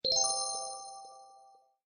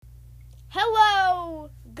Hello,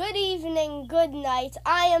 good evening, good night.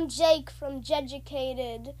 I am Jake from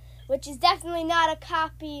Jeducated, which is definitely not a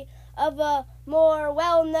copy of a more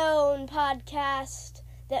well-known podcast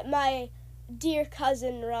that my dear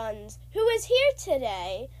cousin runs, who is here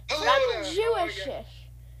today from Jewishish.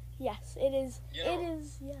 Yes, it is.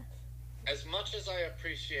 Yes. As much as I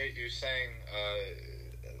appreciate you saying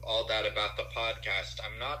all that about the podcast,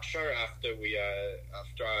 I'm not sure after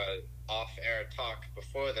off-air talk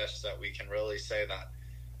before this that we can really say that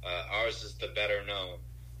ours is the better known.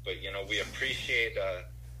 But we appreciate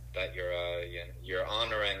that you're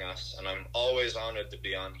honoring us, and I'm always honored to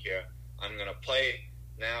be on here. I'm gonna play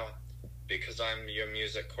now because I'm your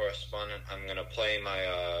music correspondent. I'm gonna play my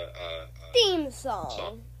theme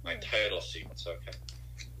song, my title sequence. Okay.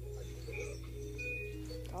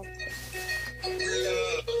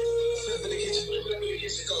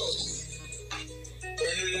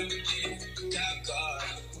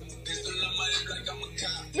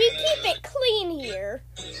 We keep it clean here.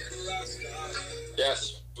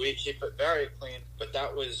 Yes, we keep it very clean, but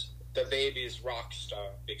that was the baby's rock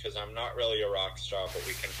star, because I'm not really a rock star, but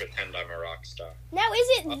we can pretend I'm a rock star. Now, is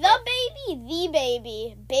it the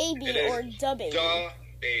baby, or da baby? Da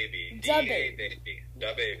baby. D-A baby.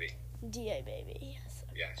 Da baby. D-A baby, yes.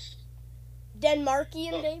 Yes.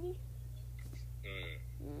 Denmarkian baby?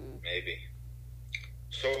 Maybe.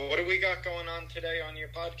 So what do we got going on today on your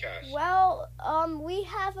podcast? Well, we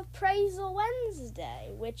have Appraisal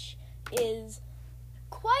Wednesday, which is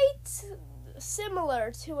quite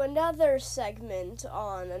similar to another segment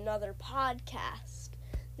on another podcast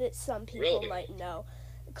that some people might know,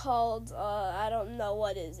 called, I don't know,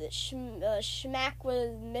 what is it, Schmack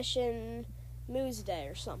with Mission Moose-Day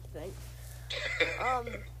or something.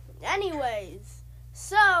 Anyways,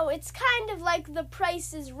 so it's kind of like the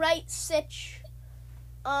Price is Right sitch.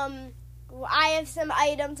 I have some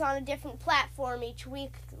items on a different platform each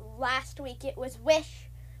week. Last week it was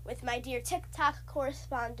Wish with my dear TikTok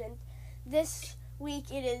correspondent. This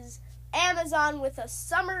week it is Amazon with a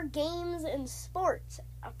Summer Games and Sports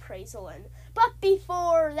appraisal in. But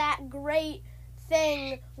before that great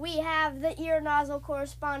thing, we have the ear nozzle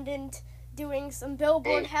correspondent doing some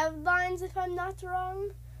Billboard headlines, if I'm not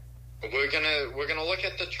wrong. We're gonna look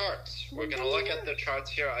at the charts. We're gonna look at the charts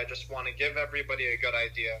here. I just want to give everybody a good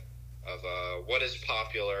idea of what is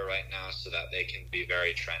popular right now, so that they can be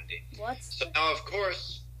very trendy. Now, of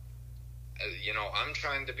course, I'm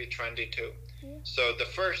trying to be trendy too. Yeah. So the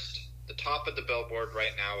top of the Billboard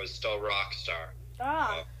right now is still Rockstar.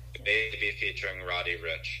 Baby featuring Roddy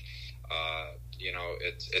Ricch.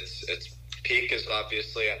 Its peak is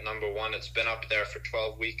obviously at number 1. It's been up there for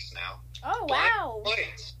 12 weeks now. Oh, wow.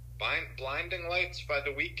 Blinding Lights by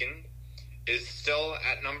The Weeknd is still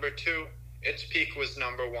at number 2. Its peak was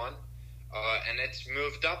number 1. And it's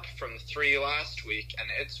moved up from 3 last week,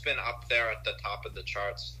 and it's been up there at the top of the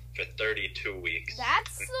charts for 32 weeks.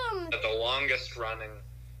 That's the longest running,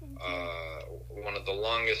 one of the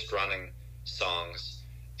longest running songs.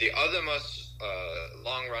 The other most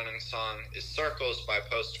long-running song is Circles by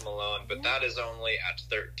Post Malone, but that is only at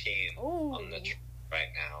 13 on the chart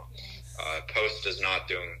right now. Post is not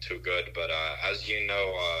doing too good, but as you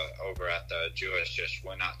know, over at the Jewishish,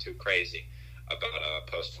 we're not too crazy about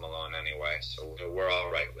Post Malone anyway, so we're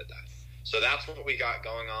all right with that. So that's what we got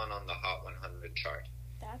going on the Hot 100 chart.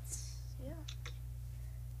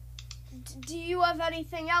 Do you have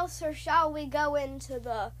anything else, or shall we go into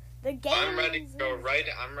the games? I'm ready to go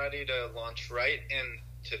I'm ready to launch right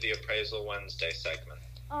into the Appraisal Wednesday segment.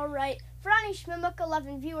 All right. For any Shmimuk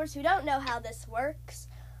 11 viewers who don't know how this works,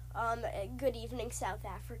 good evening, South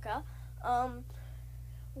Africa.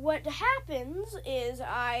 What happens is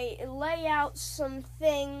I lay out some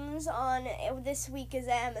things on This Week is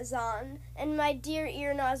Amazon, and my dear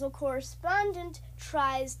ear nozzle correspondent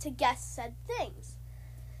tries to guess said things.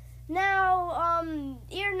 Now,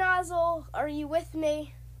 ear nozzle, are you with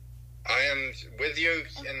me? I am with you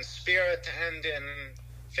in spirit and in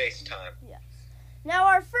FaceTime. Yes. Now,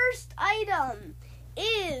 our first item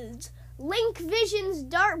is Link Vision's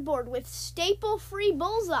dartboard with staple-free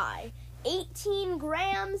bullseye.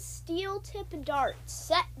 18-gram steel-tip dart,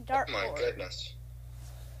 set dartboard. Oh, my goodness.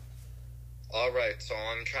 All right, so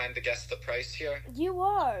I'm trying to guess the price here? You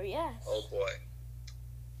are, yes. Oh, boy.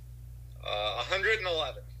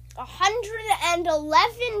 $111.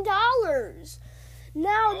 $111.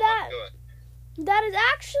 Now, that is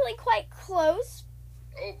actually quite close.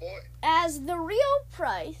 Oh, boy. As the real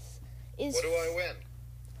price is... What do I win?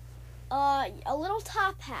 A little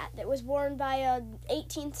top hat that was worn by a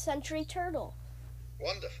 18th century turtle.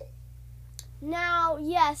 Wonderful. Now,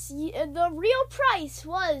 yes, the real price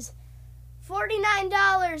was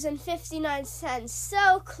 $49.59.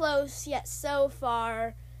 So close, yet so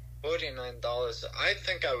far. $49. I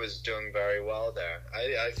think I was doing very well there.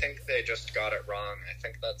 I think they just got it wrong. I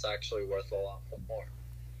think that's actually worth a lot more.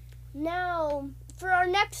 Now, for our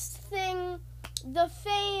next thing, the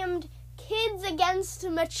famed Kids Against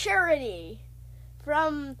Maturity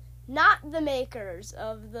from not the makers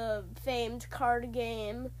of the famed card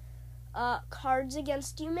game Cards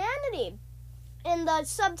Against Humanity. And the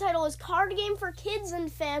subtitle is Card Game for Kids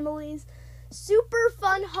and Families. Super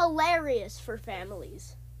fun, hilarious for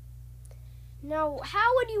families. Now,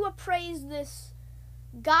 how would you appraise this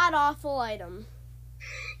god-awful item?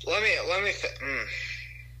 Let me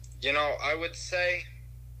I would say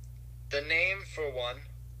the name, for one,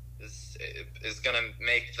 is going to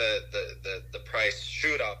make the price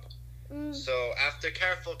shoot up. So after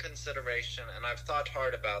careful consideration, and I've thought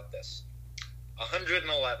hard about this,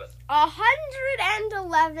 $111.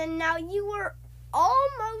 $111. Now, you were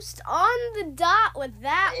almost on the dot with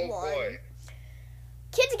that one. Oh, boy.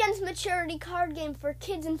 Kids Against Maturity card game for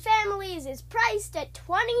kids and families is priced at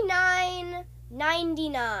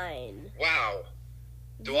 $29.99. Wow.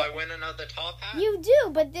 Do I win another top hat? You do,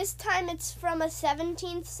 but this time it's from a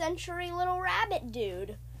 17th century little rabbit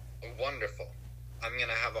dude. Wonderful. I'm going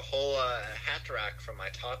to have a whole hat rack for my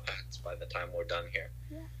top hats by the time we're done here.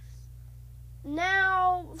 Yes.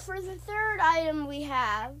 Now, for the third item we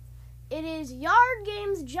have, it is Yard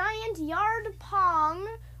Games Giant Yard Pong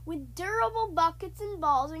with durable buckets and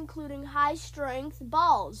balls, including high-strength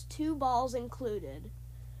balls. 2 balls included.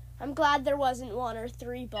 I'm glad there wasn't 1 or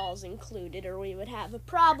 3 balls included, or we would have a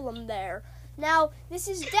problem there. Now, this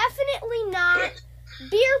is definitely not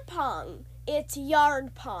beer pong. It's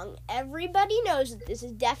yard pong. Everybody knows that this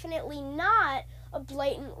is definitely not a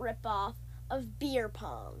blatant ripoff of beer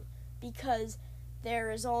pong, because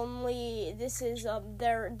there's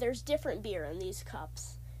different beer in these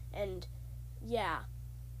cups, and yeah.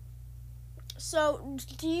 So,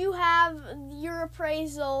 do you have your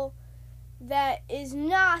appraisal that is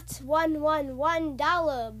not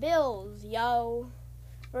 $1 bills, yo,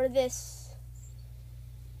 for this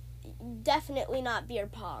definitely not beer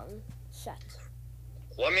pong set?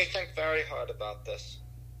 Let me think very hard about this.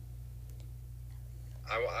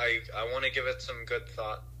 I want to give it some good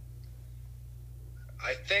thought.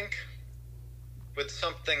 I think with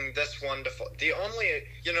something this wonderful,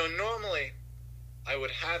 normally I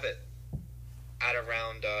would have it at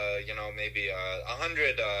around, maybe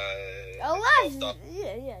 $100. $11.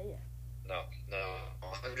 Yeah. No,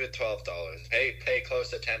 $112. Pay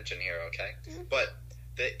close attention here, okay? Mm-hmm. But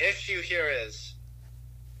the issue here is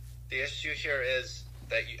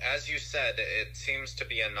that, as you said, it seems to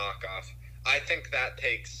be a knockoff. I think that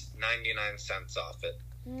takes 99 cents off it.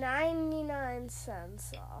 99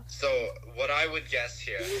 cents off. So what I would guess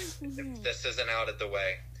here, if this isn't out of the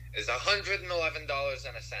way, is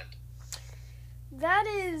 $111.01. That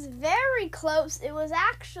is very close. It was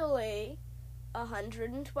actually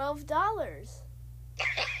 $112.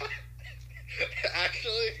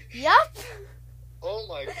 Actually? Yup. Oh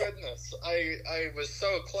my goodness. I was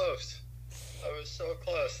so close.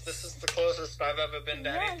 This is the closest I've ever been to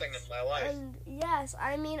anything in my life. And yes,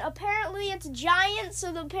 I mean, apparently it's giant,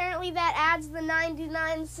 so apparently that adds the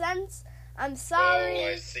 99 cents. I'm sorry.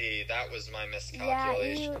 Oh, I see. That was my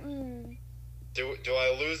miscalculation. Yeah, Do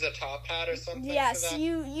I lose a top hat or something? Yes, for that?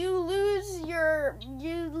 you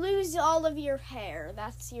lose all of your hair.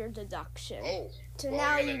 That's your deduction. Oh, so well,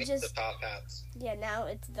 now I'm gonna you need just the top hats. Yeah, now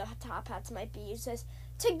the top hats might be useless.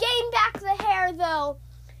 To gain back the hair, though,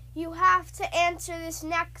 you have to answer this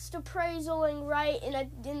next appraisaling right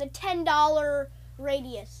in the $10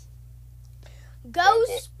 radius. Go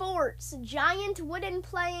Sports giant wooden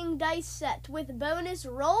playing dice set with bonus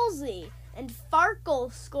Rollsy and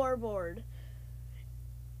Farkle scoreboard.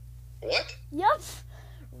 What? Yup.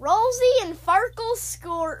 Rollsy and Farkle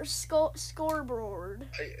scoreboard.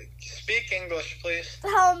 Speak English, please.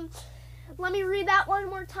 Let me read that one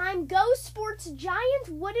more time. Go Sports giant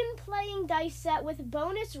wooden playing dice set with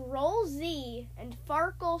bonus Rollsy and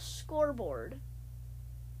Farkle scoreboard.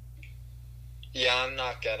 Yeah, I'm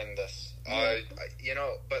not getting this. But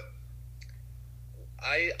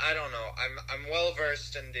I don't know. I'm well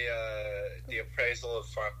versed in the appraisal of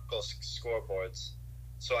Farkle scoreboards.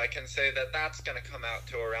 So I can say that that's going to come out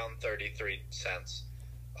to around 33 cents.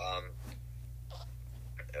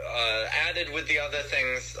 Added with the other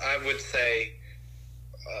things, I would say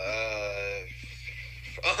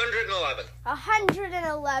 $111.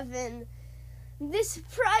 $111. This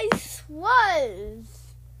price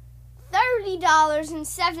was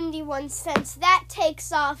 $30.71. That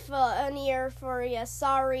takes off an ear for you.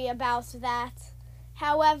 Sorry about that.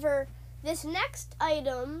 However, This next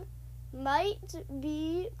item might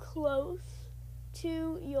be close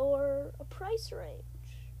to your price range.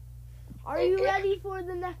 Are you ready for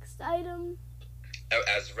the next item?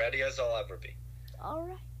 As ready as I'll ever be. All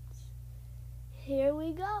right. Here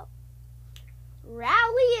we go.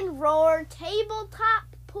 Rally and Roar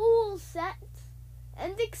tabletop pool set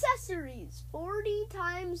and accessories. 40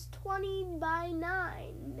 x 20 by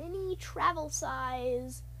 9. Mini travel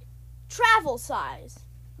size. Travel size,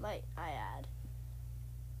 might I add.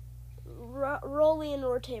 Rolly and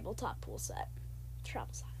Roar tabletop pool set.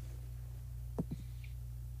 Travel size.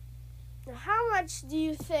 Now, how much do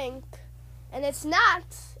you think? And it's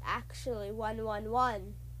not actually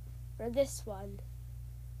 111 for this one.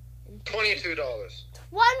 $22.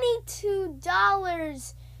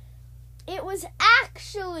 $22. It was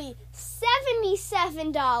actually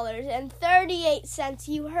 $77.38.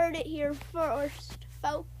 You heard it here first,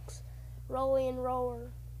 folks. Rolly and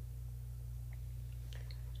Roar.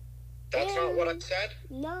 That's not what I said?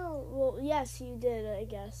 No. Well, yes, you did, I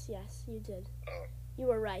guess. Yes, you did. Oh. You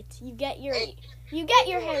were right. You get your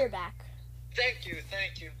hair back. Thank you.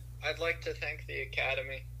 I'd like to thank the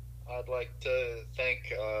Academy. I'd like to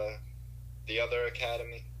thank the other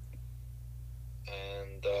Academy.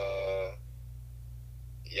 And,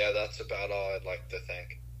 yeah, that's about all I'd like to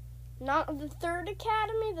thank. Not the Third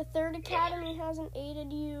Academy? The Third Academy hasn't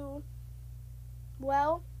aided you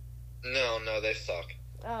well? No, they suck.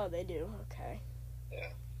 Oh, they do. Okay.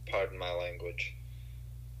 Yeah, pardon my language.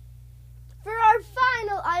 For our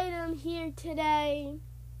final item here today,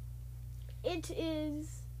 it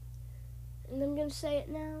is, and I'm going to say it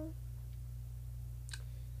now,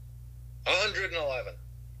 $111.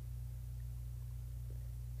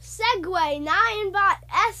 Segway 9-Bot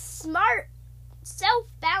S Smart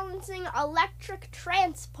Self-Balancing Electric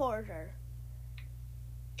Transporter.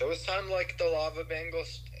 Those sound like the Lava Bangle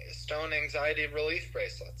Stone Anxiety Relief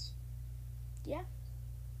Bracelets. Yeah.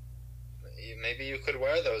 Maybe you could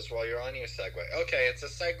wear those while you're on your Segway. Okay, it's a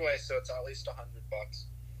Segway, so it's at least $100.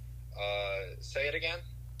 Say it again.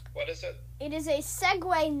 What is it? It is a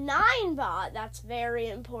Segway 9-Bot. That's very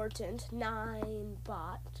important.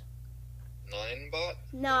 9-Bot. 9-Bot?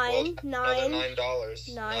 Nine. Another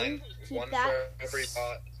 $9. Nine. Keep One that. for every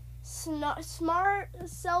bot. Smart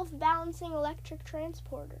self-balancing electric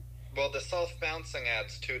transporter. Well, the self-bouncing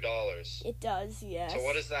adds $2. It does, yes. So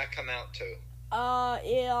what does that come out to?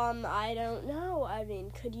 I don't know. I mean,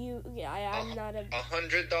 could you? Yeah, I'm not a.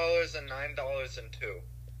 $100 and $9.02.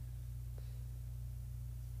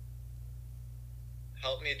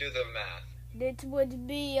 Help me do the math. It would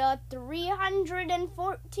be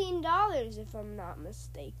 $314 if I'm not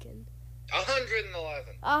mistaken.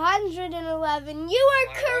 111. 111. You are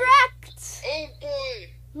correct. Oh boy.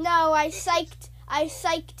 No, I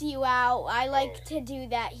psyched you out. I like to do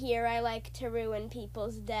that here. I like to ruin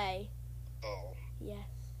people's day. Oh. Yes.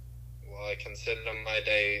 Well, I consider my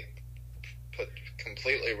day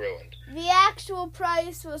completely ruined. The actual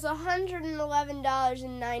price was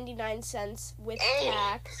 $111.99 with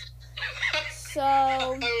tax. So.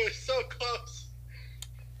 I was so close.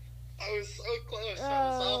 I was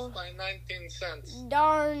off by 19 cents.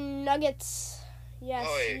 Darn nuggets. Yes,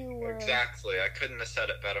 you were. Exactly. I couldn't have said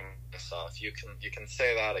it better myself. You can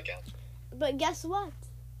say that again. But guess what?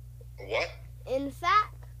 What? In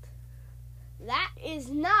fact, that is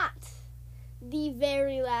not the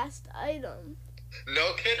very last item.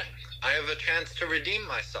 No kidding. I have a chance to redeem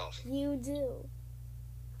myself. You do.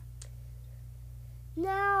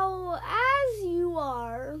 Now, as you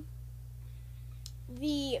are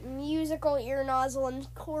the musical ear nozzle and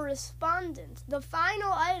correspondent, the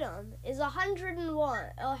final item is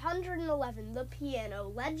 111, the piano,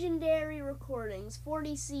 legendary recordings,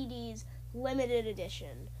 40 CDs, limited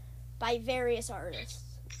edition, by various artists.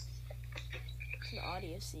 It's an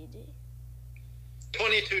audio CD.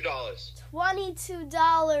 $22.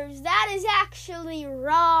 $22. That is actually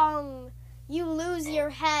wrong. You lose your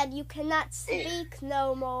head. You cannot speak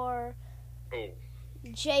no more. Oh.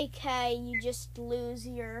 JK, you just lose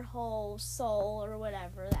your whole soul or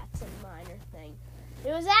whatever. That's a minor thing.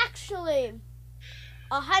 It was actually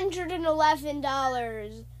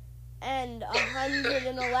 $111 and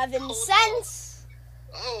 111 cents.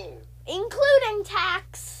 Oh. Including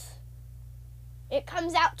tax. It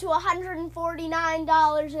comes out to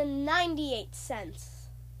 $149.98.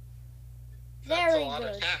 Very That's a lot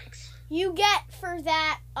good. of tax. You get for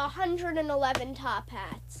that 111 top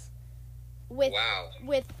hats. With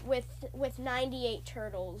 98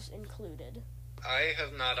 turtles included. I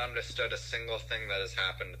have not understood a single thing that has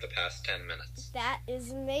happened in the past 10 minutes. That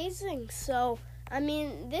is amazing. So, I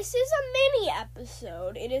mean, this is a mini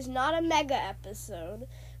episode. It is not a mega episode.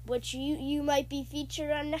 which you might be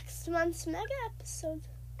featured on next month's mega episode.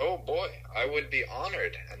 Oh boy, I would be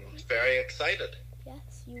honored and very excited.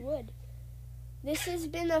 Yes, you would. This has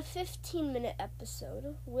been a 15-minute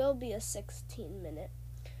episode. Will be a 16-minute.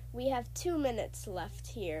 We have 2 minutes left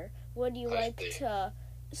here. Would you like to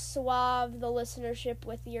suave the listenership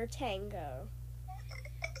with your tango?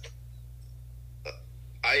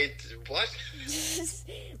 What?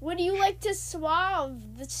 Would you like to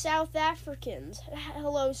suave the South Africans?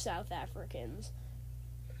 Hello, South Africans.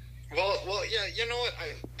 Well, yeah. You know what?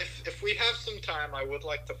 If we have some time, I would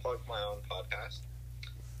like to plug my own podcast.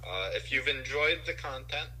 If you've enjoyed the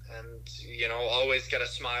content, and always get a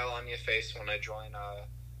smile on your face when I join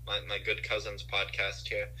my good cousin's podcast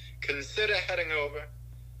here, consider heading over.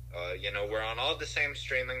 We're on all the same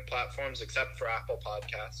streaming platforms except for Apple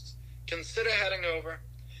Podcasts. Consider heading over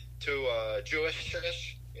to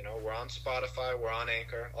Jewishish. We're on Spotify, we're on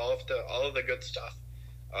Anchor, all of the good stuff.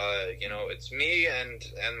 It's me and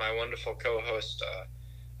my wonderful co-host,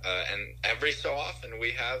 and every so often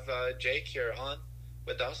we have Jake here on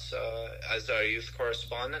with us as our youth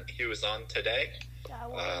correspondent. He was on today,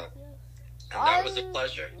 and that was a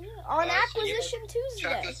pleasure. On Acquisition Tuesday.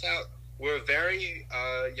 Check us out. We're very,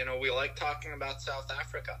 we like talking about South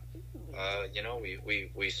Africa.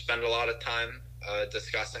 We spend a lot of time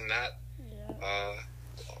discussing that. Yeah.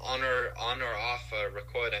 On or off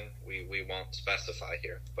recording, we won't specify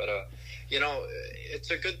here. But, it's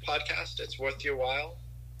a good podcast. It's worth your while.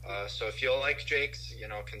 So if you like Jake's,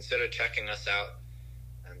 consider checking us out.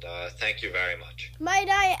 And thank you very much. Might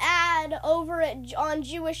I add, over on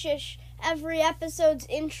Jewishish, every episode's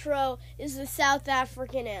intro is the South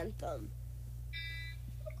African anthem.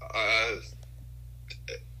 I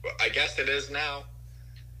guess it is now.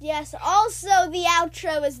 Yes, also the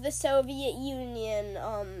outro is the Soviet Union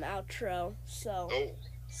outro. So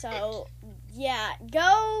yeah,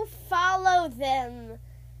 go follow them.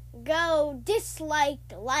 Go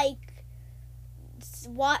dislike,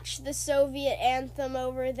 watch the Soviet anthem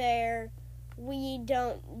over there. We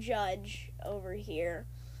don't judge over here.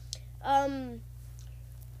 Okay.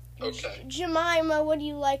 Jemima, would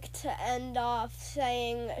you like to end off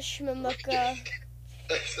saying Shmamuka?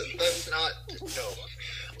 That's not, no.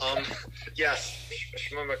 Yes,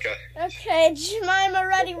 Shmamuka. Okay, Jemima,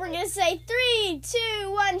 ready? We're gonna say 3,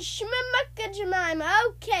 2, 1, Shmamuka, Jemima.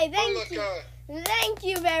 Okay, thank you. Thank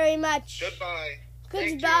you very much. Goodbye.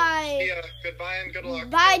 Goodbye. See ya. Goodbye and good luck.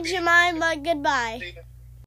 Bye, Jemima. Goodbye. See ya.